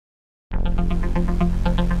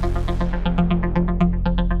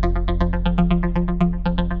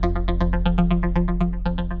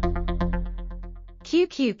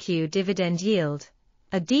QQQ Dividend Yield,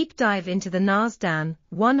 a deep dive into the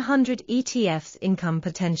Nasdan-100 ETF's income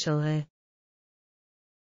potential.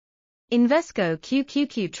 Invesco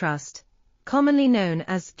QQQ Trust, commonly known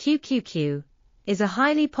as QQQ, is a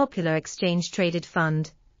highly popular exchange-traded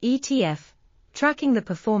fund, ETF, tracking the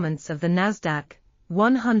performance of the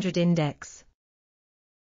Nasdaq-100 index.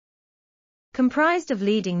 Comprised of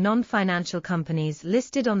leading non-financial companies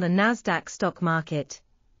listed on the Nasdaq stock market,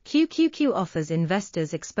 QQQ offers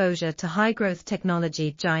investors exposure to high-growth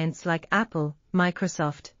technology giants like Apple,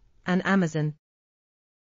 Microsoft, and Amazon.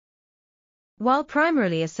 While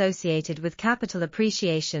primarily associated with capital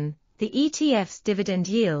appreciation, the ETF's dividend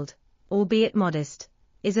yield, albeit modest,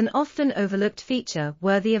 is an often overlooked feature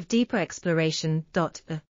worthy of deeper exploration.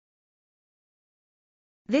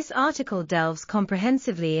 This article delves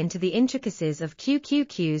comprehensively into the intricacies of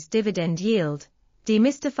QQQ's dividend yield,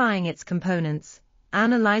 demystifying its components,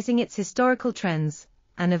 analyzing its historical trends,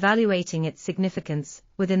 and evaluating its significance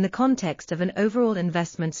within the context of an overall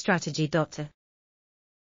investment strategy.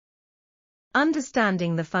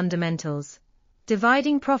 Understanding the fundamentals.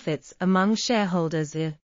 Dividing profits among shareholders.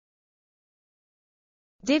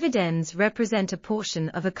 Dividends represent a portion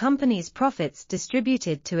of a company's profits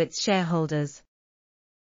distributed to its shareholders.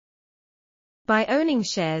 By owning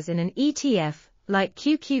shares in an ETF, like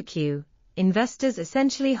QQQ, investors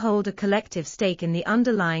essentially hold a collective stake in the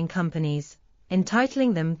underlying companies,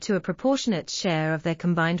 entitling them to a proportionate share of their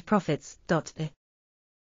combined profits.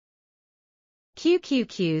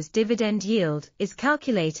 QQQ's dividend yield is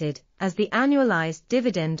calculated as the annualized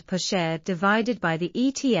dividend per share divided by the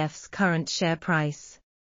ETF's current share price.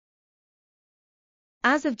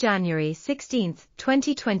 As of January 16,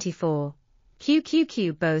 2024,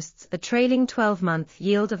 QQQ boasts a trailing 12-month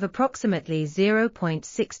yield of approximately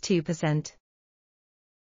 0.62%.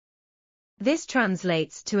 This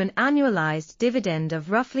translates to an annualized dividend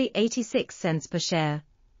of roughly 86 cents per share,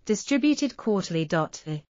 distributed quarterly.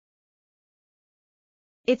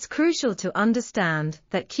 It's crucial to understand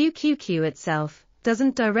that QQQ itself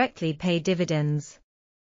doesn't directly pay dividends.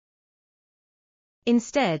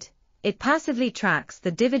 Instead, it passively tracks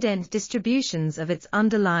the dividend distributions of its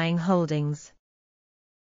underlying holdings.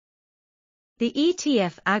 The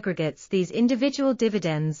ETF aggregates these individual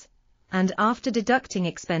dividends, and after deducting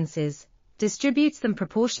expenses, distributes them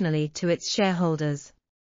proportionally to its shareholders.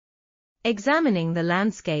 Examining the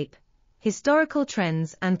landscape, historical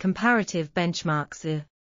trends and comparative benchmarks.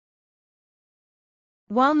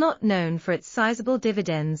 While not known for its sizable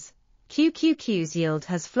dividends, QQQ's yield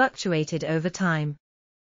has fluctuated over time.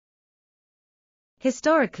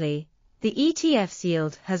 Historically, the ETF's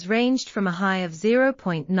yield has ranged from a high of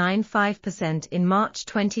 0.95% in March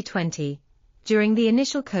 2020, during the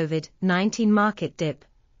initial COVID-19 market dip,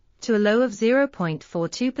 to a low of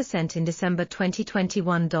 0.42% in December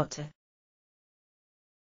 2021.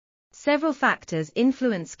 Several factors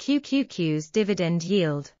influence QQQ's dividend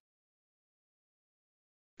yield.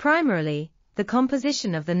 Primarily, the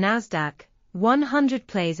composition of the Nasdaq-100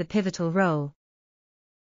 plays a pivotal role.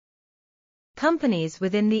 Companies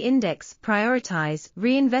within the index prioritize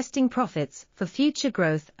reinvesting profits for future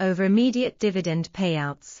growth over immediate dividend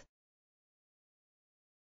payouts.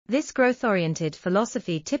 This growth-oriented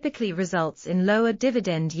philosophy typically results in lower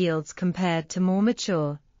dividend yields compared to more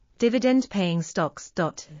mature, dividend-paying stocks.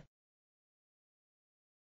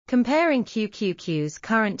 Comparing QQQ's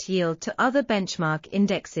current yield to other benchmark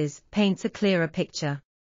indexes paints a clearer picture.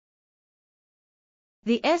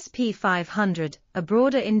 The S&P 500, a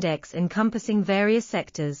broader index encompassing various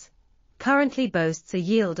sectors, currently boasts a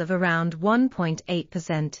yield of around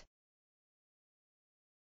 1.8%.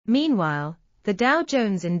 Meanwhile, the Dow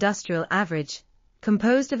Jones Industrial Average,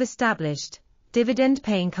 composed of established,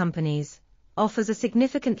 dividend-paying companies, offers a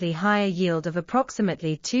significantly higher yield of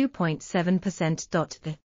approximately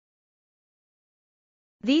 2.7%.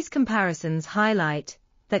 These comparisons highlight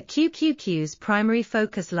that QQQ's primary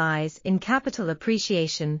focus lies in capital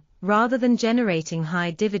appreciation rather than generating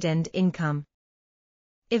high dividend income.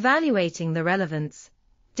 Evaluating the relevance,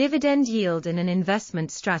 dividend yield in an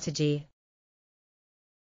investment strategy.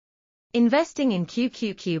 Investing in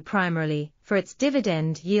QQQ primarily for its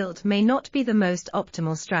dividend yield may not be the most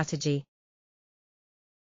optimal strategy.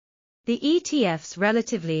 The ETF's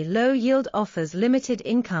relatively low yield offers limited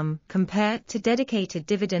income compared to dedicated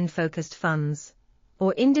dividend-focused funds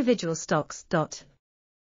or individual stocks.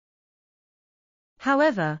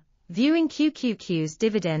 However, viewing QQQ's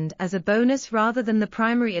dividend as a bonus rather than the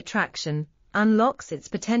primary attraction unlocks its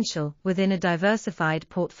potential within a diversified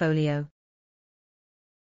portfolio.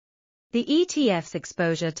 The ETF's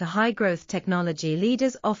exposure to high-growth technology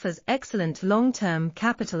leaders offers excellent long-term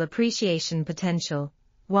capital appreciation potential,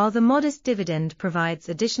 while the modest dividend provides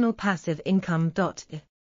additional passive income.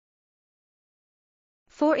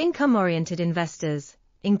 For income-oriented investors,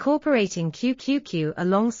 incorporating QQQ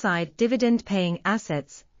alongside dividend-paying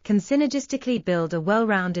assets can synergistically build a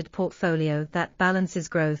well-rounded portfolio that balances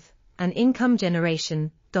growth and income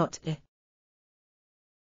generation.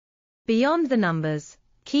 Beyond the numbers,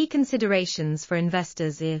 key considerations for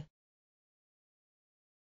investors are: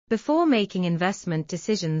 before making investment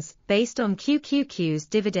decisions based on QQQ's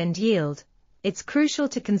dividend yield, it's crucial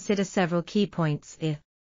to consider several key points.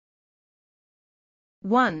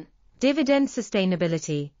 1. Dividend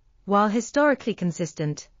sustainability. While historically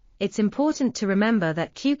consistent, it's important to remember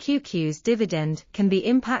that QQQ's dividend can be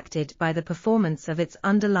impacted by the performance of its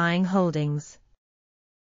underlying holdings.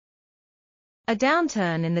 A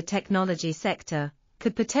downturn in the technology sector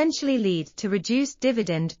could potentially lead to reduced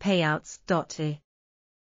dividend payouts.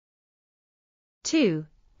 2.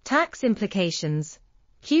 Tax implications.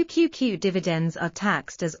 QQQ dividends are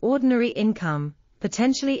taxed as ordinary income,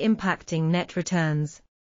 potentially impacting net returns.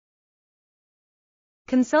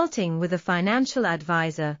 Consulting with a financial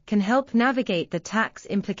advisor can help navigate the tax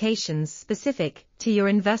implications specific to your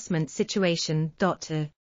investment situation.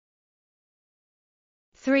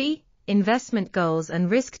 3. Investment goals and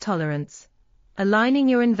risk tolerance. Aligning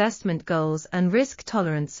your investment goals and risk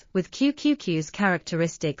tolerance with QQQ's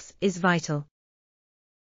characteristics is vital.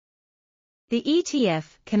 The ETF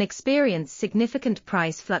can experience significant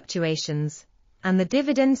price fluctuations, and the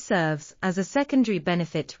dividend serves as a secondary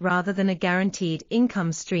benefit rather than a guaranteed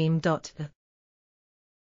income stream.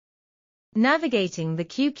 Navigating the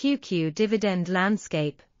QQQ dividend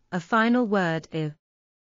landscape, a final word.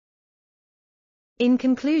 In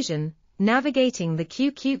conclusion, navigating the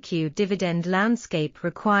QQQ dividend landscape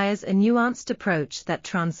requires a nuanced approach that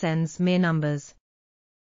transcends mere numbers.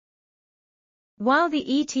 While the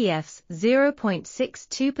ETF's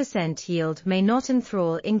 0.62% yield may not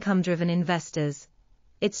enthrall income-driven investors,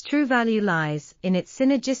 its true value lies in its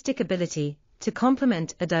synergistic ability to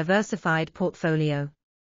complement a diversified portfolio.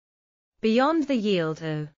 Beyond the yield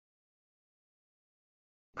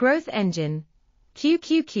growth engine,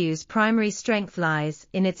 QQQ's primary strength lies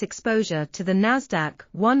in its exposure to the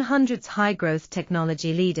Nasdan-100's high-growth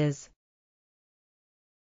technology leaders.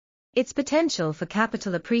 Its potential for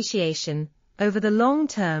capital appreciation over the long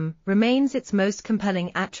term remains its most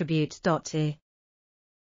compelling attribute.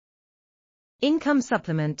 Income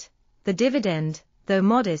supplement. The dividend, though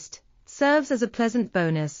modest, serves as a pleasant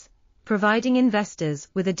bonus, providing investors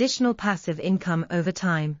with additional passive income over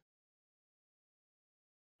time.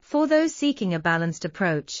 For those seeking a balanced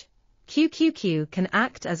approach, QQQ can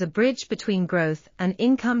act as a bridge between growth and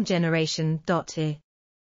income generation.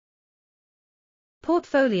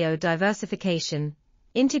 Portfolio diversification.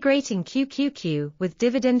 Integrating QQQ with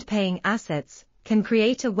dividend-paying assets can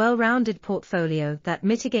create a well-rounded portfolio that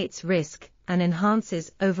mitigates risk and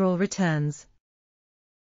enhances overall returns.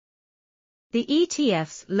 The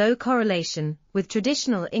ETF's low correlation with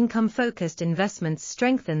traditional income-focused investments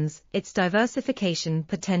strengthens its diversification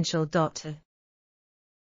potential.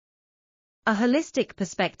 A holistic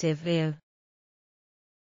perspective.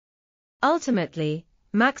 Ultimately,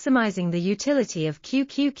 maximizing the utility of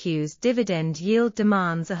QQQ's dividend yield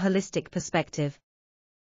demands a holistic perspective.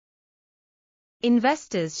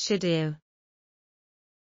 Investors should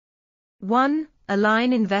 1.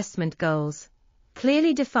 Align investment goals.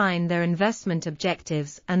 Clearly define their investment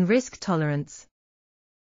objectives and risk tolerance.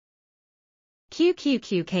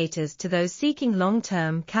 QQQ caters to those seeking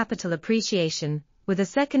long-term capital appreciation with a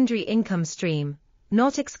secondary income stream,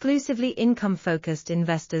 not exclusively income-focused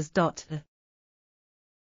investors.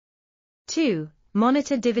 2.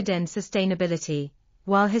 Monitor dividend sustainability.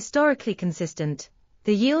 While historically consistent,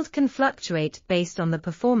 the yield can fluctuate based on the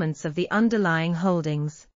performance of the underlying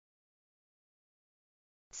holdings.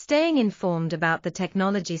 Staying informed about the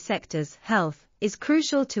technology sector's health is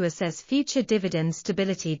crucial to assess future dividend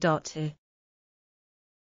stability.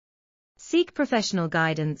 Seek professional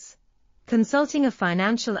guidance. Consulting a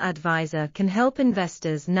financial advisor can help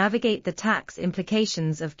investors navigate the tax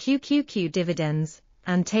implications of QQQ dividends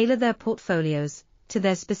and tailor their portfolios to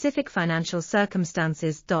their specific financial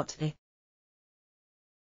circumstances.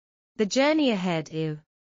 The journey ahead.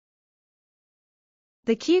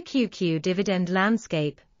 The QQQ dividend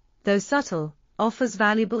landscape, though subtle, offers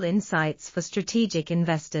valuable insights for strategic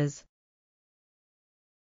investors.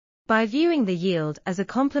 By viewing the yield as a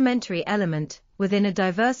complementary element within a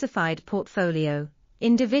diversified portfolio,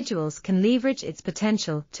 individuals can leverage its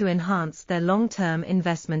potential to enhance their long-term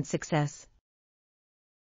investment success.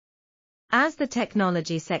 As the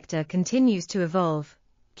technology sector continues to evolve,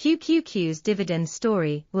 QQQ's dividend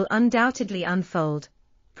story will undoubtedly unfold,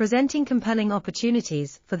 presenting compelling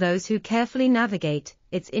opportunities for those who carefully navigate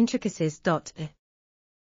its intricacies.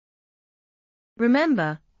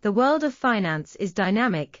 Remember, the world of finance is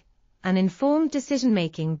dynamic, and informed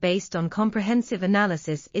decision-making based on comprehensive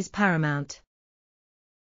analysis is paramount.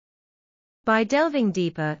 By delving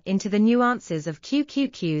deeper into the nuances of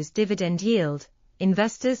QQQ's dividend yield,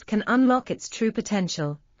 investors can unlock its true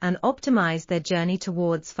potential and optimize their journey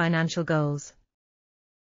towards financial goals.